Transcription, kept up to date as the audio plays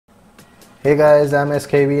Hey guys, I'm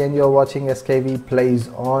SKV and you're watching SKV Plays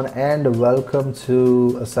On, and welcome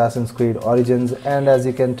to Assassin's Creed Origins. And as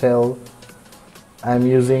you can tell, I'm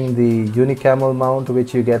using the Unicamel mount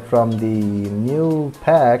which you get from the new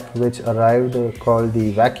pack which arrived called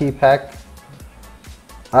the WACKY pack.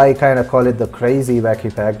 I kind of call it the crazy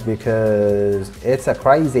WACKY pack because it's a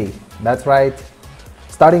crazy. That's right.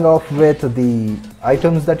 Starting off with the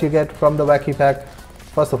items that you get from the WACKY pack.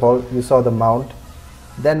 First of all, you saw the mount.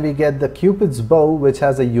 Then we get the Cupid's bow, which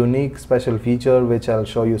has a unique special feature which I'll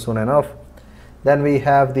show you soon enough. Then we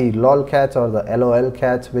have the LOL cat or the LOL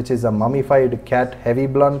cat, which is a mummified cat heavy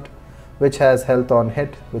blunt which has health on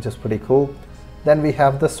hit, which is pretty cool. Then we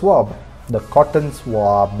have the swab, the cotton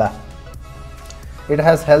swab. It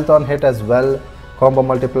has health on hit as well, combo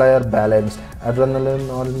multiplier balanced,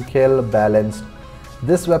 adrenaline on kill balanced.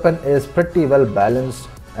 This weapon is pretty well balanced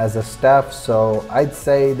as a staff, so I'd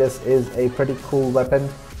say this is a pretty cool weapon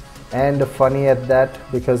and funny at that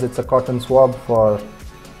because it's a cotton swab for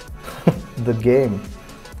the game.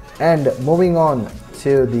 And moving on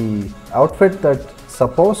to the outfit that's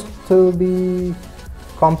supposed to be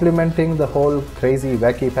complementing the whole crazy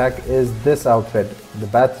WACKY pack is this outfit, the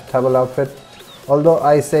bath towel outfit. Although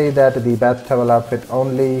I say that the bath towel outfit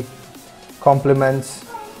only complements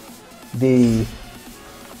the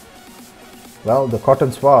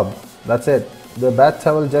cotton swab. That's it. The bath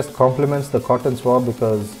towel just complements the cotton swab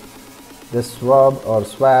because this swab or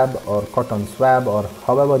cotton swab or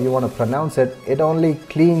however you want to pronounce it, it only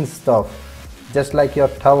cleans stuff just like your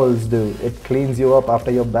towels do. It cleans you up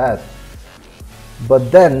after your bath.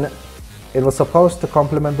 But then it was supposed to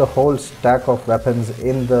complement the whole stack of weapons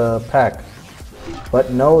in the pack.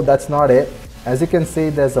 But no, that's not it. As you can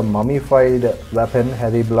see, there's a mummified weapon,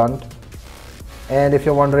 heavy blunt. And if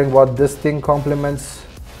you're wondering what this thing complements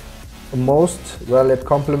most, well, it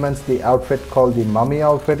complements the outfit called the mummy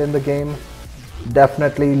outfit in the game.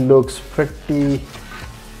 Definitely looks pretty,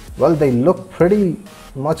 well, they look pretty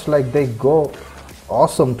much like they go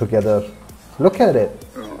awesome together. Look at it.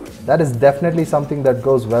 That is definitely something that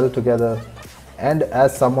goes well together. And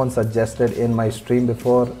as someone suggested in my stream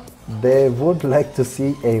before, they would like to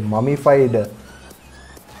see a mummified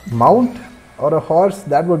mount or a horse.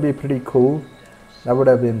 That would be pretty cool. That would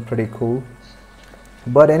have been pretty cool.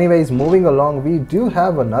 But anyways, moving along, we do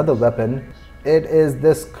have another weapon. It is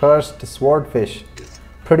this cursed swordfish.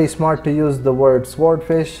 Pretty smart to use the word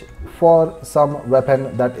swordfish for some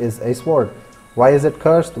weapon that is a sword. Why is it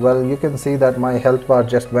cursed? Well, you can see that my health bar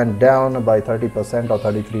just went down by 30% or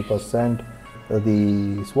 33%.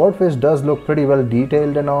 The swordfish does look pretty well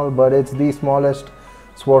detailed and all, but it's the smallest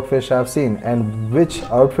swordfish I've seen. And which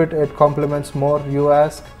outfit it complements more, you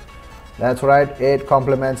ask? That's right, it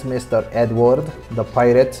complements Mr. Edward, the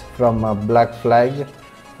pirate from Black Flag,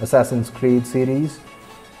 Assassin's Creed series.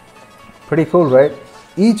 Pretty cool, right?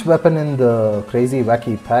 Each weapon in the crazy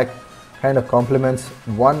WACKY pack kind of complements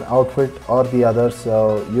one outfit or the other,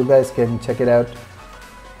 so you guys can check it out.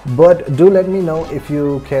 But do let me know if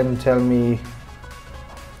you can tell me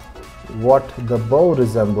what the bow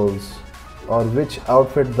resembles or which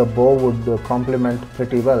outfit the bow would complement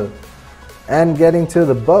pretty well. And getting to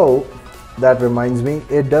the bow, that reminds me,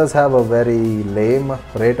 it does have a very lame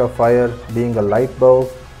rate of fire, being a light bow.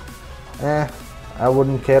 I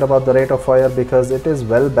wouldn't care about the rate of fire because it is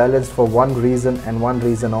well balanced for one reason and one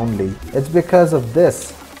reason only. It's because of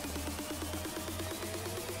this.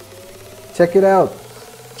 Check it out.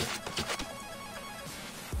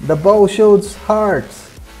 The bow shoots hearts.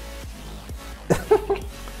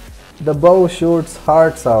 The bow shoots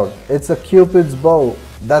hearts out. It's a Cupid's bow.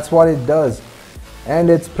 That's what it does.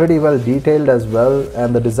 And it's pretty well detailed as well,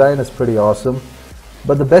 and the design is pretty awesome.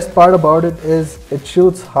 But the best part about it is it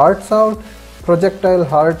shoots hearts out. Projectile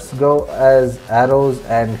hearts go as arrows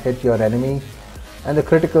and hit your enemy, and the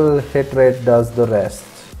critical hit rate does the rest.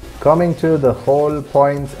 Coming to the whole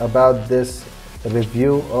point about this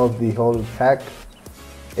review of the whole pack,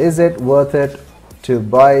 is it worth it to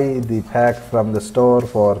buy the pack from the store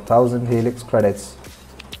for 1000 Helix credits?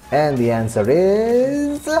 And the answer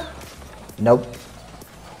is nope.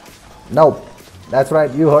 Nope. That's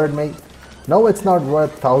right, you heard me. No, it's not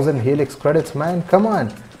worth 1000 Helix credits, man. Come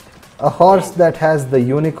on. A horse that has the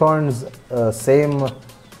unicorn's same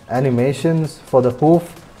animations for the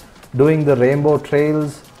hoof, doing the rainbow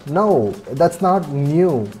trails. No, that's not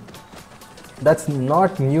new. That's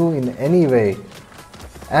not new in any way.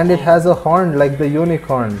 And it has a horn like the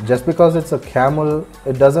unicorn. Just because it's a camel,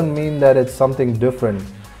 it doesn't mean that it's something different.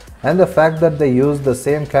 And the fact that they use the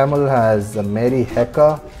same camel as Mary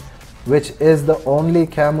Hecka, which is the only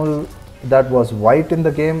camel that was white in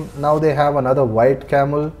the game. Now they have another white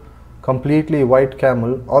camel completely white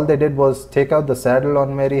camel. All they did was take out the saddle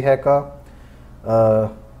on Mary Heka,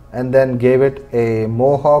 and then gave it a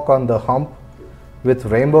mohawk on the hump with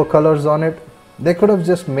rainbow colors on it. They could have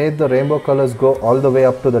just made the rainbow colors go all the way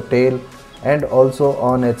up to the tail and also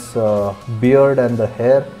on its beard and the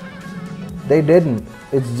hair. They didn't.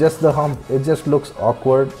 It's just the hump. It just looks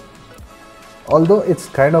awkward. Although it's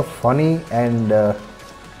kind of funny, and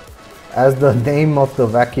as the name of the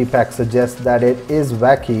Wacky pack suggests that it is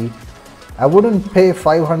wacky, I wouldn't pay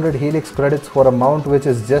 500 Helix credits for a mount which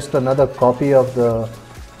is just another copy of the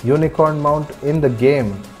unicorn mount in the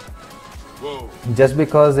game. Whoa. Just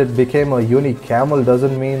because it became a unique camel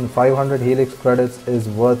doesn't mean 500 Helix credits is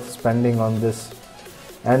worth spending on this.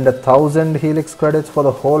 And 1000 Helix credits for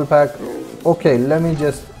the whole pack. Okay, let me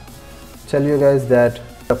just tell you guys that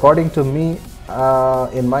according to me,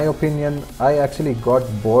 in my opinion, I actually got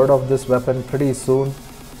bored of this weapon pretty soon.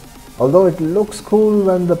 Although it looks cool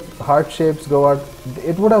when the heart shapes go out,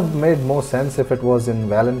 it would have made more sense if it was on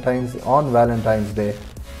Valentine's Day.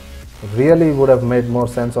 Really would have made more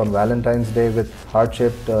sense on Valentine's Day with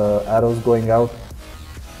heart-shaped arrows going out.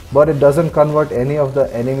 But it doesn't convert any of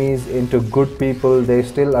the enemies into good people. They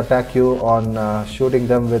still attack you on shooting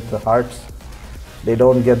them with the hearts. They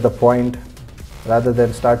don't get the point. Rather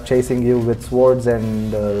than start chasing you with swords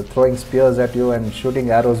and throwing spears at you and shooting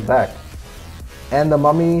arrows back. And the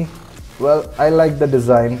mummy, well, I like the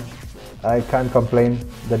design. I can't complain.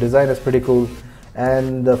 The design is pretty cool.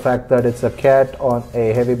 And the fact that it's a cat on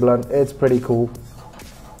a heavy blunt, it's pretty cool.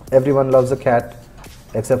 Everyone loves a cat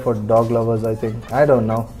except for dog lovers, I think. I don't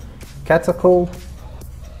know. Cats are cool,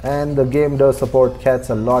 and the game does support cats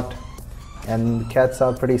a lot, and cats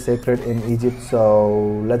are pretty sacred in Egypt,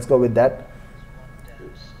 so let's go with that.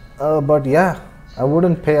 But yeah, I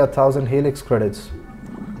wouldn't pay 1000 Helix credits.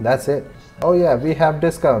 That's it. Oh yeah, we have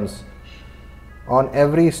discounts on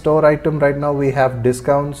every store item right now. We have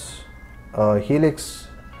discounts. Helix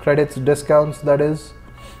credits discounts, that is.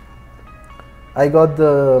 I got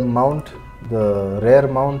the mount, the rare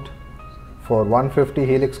mount, for 150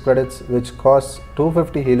 Helix credits, which costs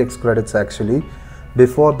 250 Helix credits actually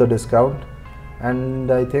before the discount,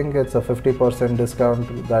 and I think it's a 50%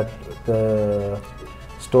 discount that the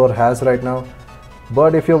store has right now.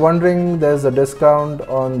 But if you're wondering, there's a discount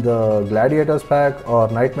on the Gladiators pack or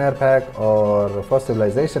Nightmare pack or First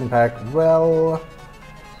Civilization pack. Well,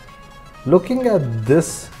 looking at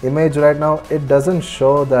this image right now, it doesn't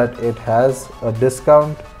show that it has a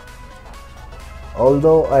discount.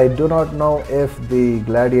 Although I do not know if the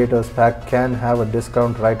Gladiators pack can have a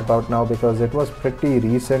discount right about now, because it was pretty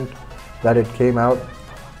recent that it came out.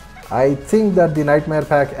 I think that the Nightmare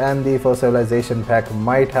pack and the First Civilization pack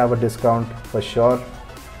might have a discount for sure.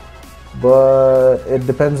 But it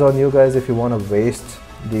depends on you guys if you want to waste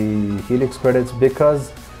the Helix credits,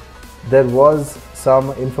 because there was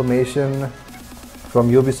some information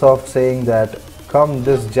from Ubisoft saying that come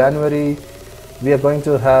this January we are going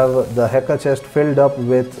to have the Heka chest filled up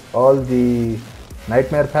with all the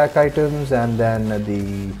Nightmare pack items, and then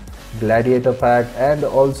the Gladiator pack, and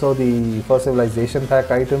also the First Civilization pack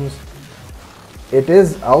items. It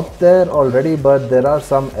is out there already, but there are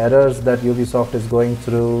some errors that Ubisoft is going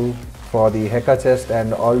through for the Heka chest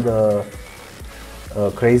and all the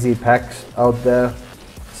crazy packs out there.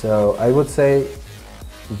 So I would say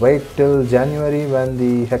wait till January when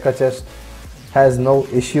the Heka chest has no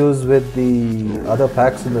issues with the other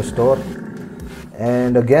packs in the store.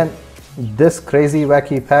 And again, this crazy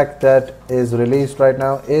wacky pack that is released right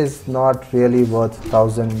now is not really worth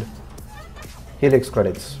 1000 Helix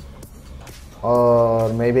credits.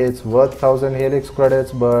 Or maybe it's worth 1000 Helix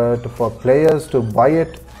credits, but for players to buy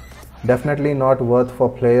it, definitely not worth for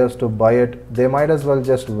players to buy it. They might as well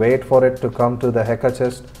just wait for it to come to the Heka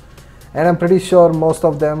chest. And I'm pretty sure most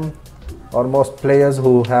of them, or most players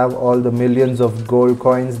who have all the millions of gold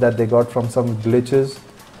coins that they got from some glitches,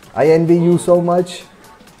 I envy you so much.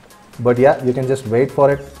 But yeah, you can just wait for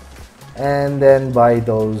it and then buy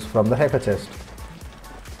those from the Heka chest.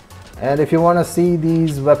 And if you want to see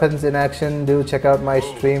these weapons in action, do check out my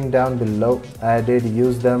stream down below. I did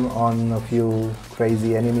use them on a few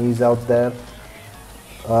crazy enemies out there.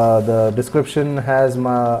 The description has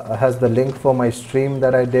the link for my stream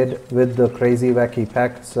that I did with the crazy wacky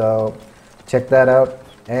pack, so check that out.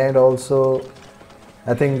 And also,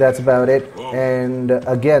 I think that's about it. And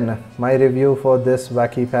again, my review for this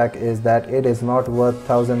wacky pack is that it is not worth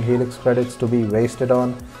 1000 Helix credits to be wasted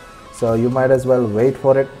on, so you might as well wait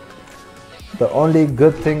for it. The only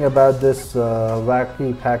good thing about this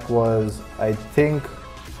wacky pack was, I think,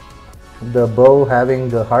 the bow having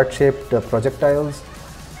the heart-shaped projectiles,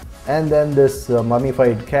 and then this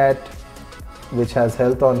mummified cat, which has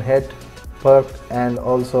health on hit, perk, and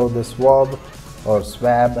also the swab or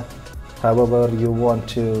swab, however you want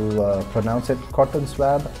to pronounce it, cotton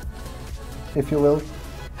swab if you will,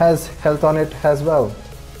 has health on it as well.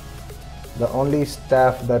 The only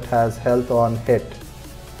staff that has health on hit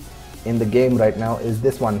in the game right now is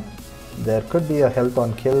this one. There could be a health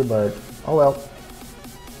on kill, but oh well.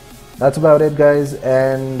 That's about it guys,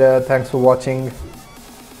 and thanks for watching.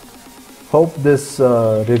 Hope this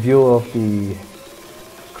review of the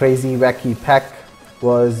crazy wacky pack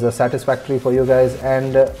was satisfactory for you guys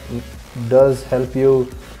and does help you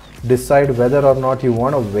decide whether or not you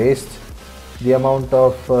want to waste the amount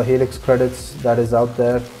of Helix credits that is out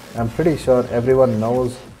there. I'm pretty sure everyone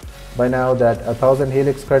knows by now that 1000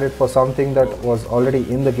 Helix credit for something that was already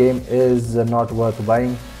in the game is not worth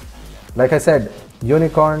buying. Like I said,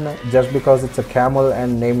 unicorn, just because it's a camel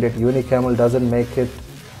and named it Unicamel doesn't make it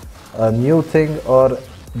a new thing or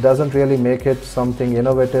doesn't really make it something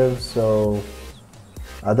innovative. So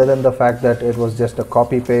other than the fact that it was just a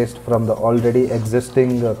copy paste from the already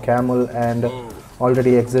existing camel and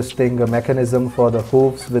already existing mechanism for the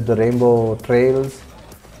hooves with the rainbow trails,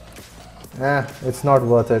 it's not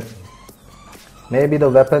worth it. Maybe the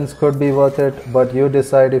weapons could be worth it, but you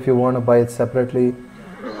decide if you want to buy it separately.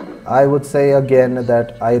 I would say again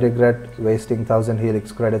that I regret wasting 1000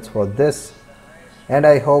 Helix credits for this, and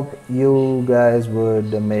I hope you guys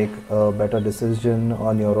would make a better decision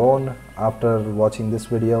on your own after watching this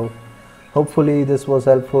video. Hopefully this was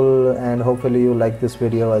helpful and hopefully you like this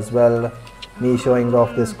video as well, me showing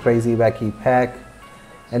off this crazy wacky pack.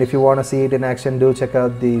 And if you want to see it in action, do check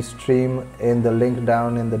out the stream in the link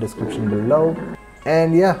down in the description below.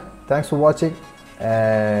 And yeah, thanks for watching,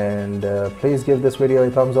 and please give this video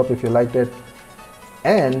a thumbs up if you liked it,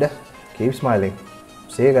 and keep smiling.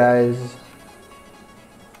 See you guys.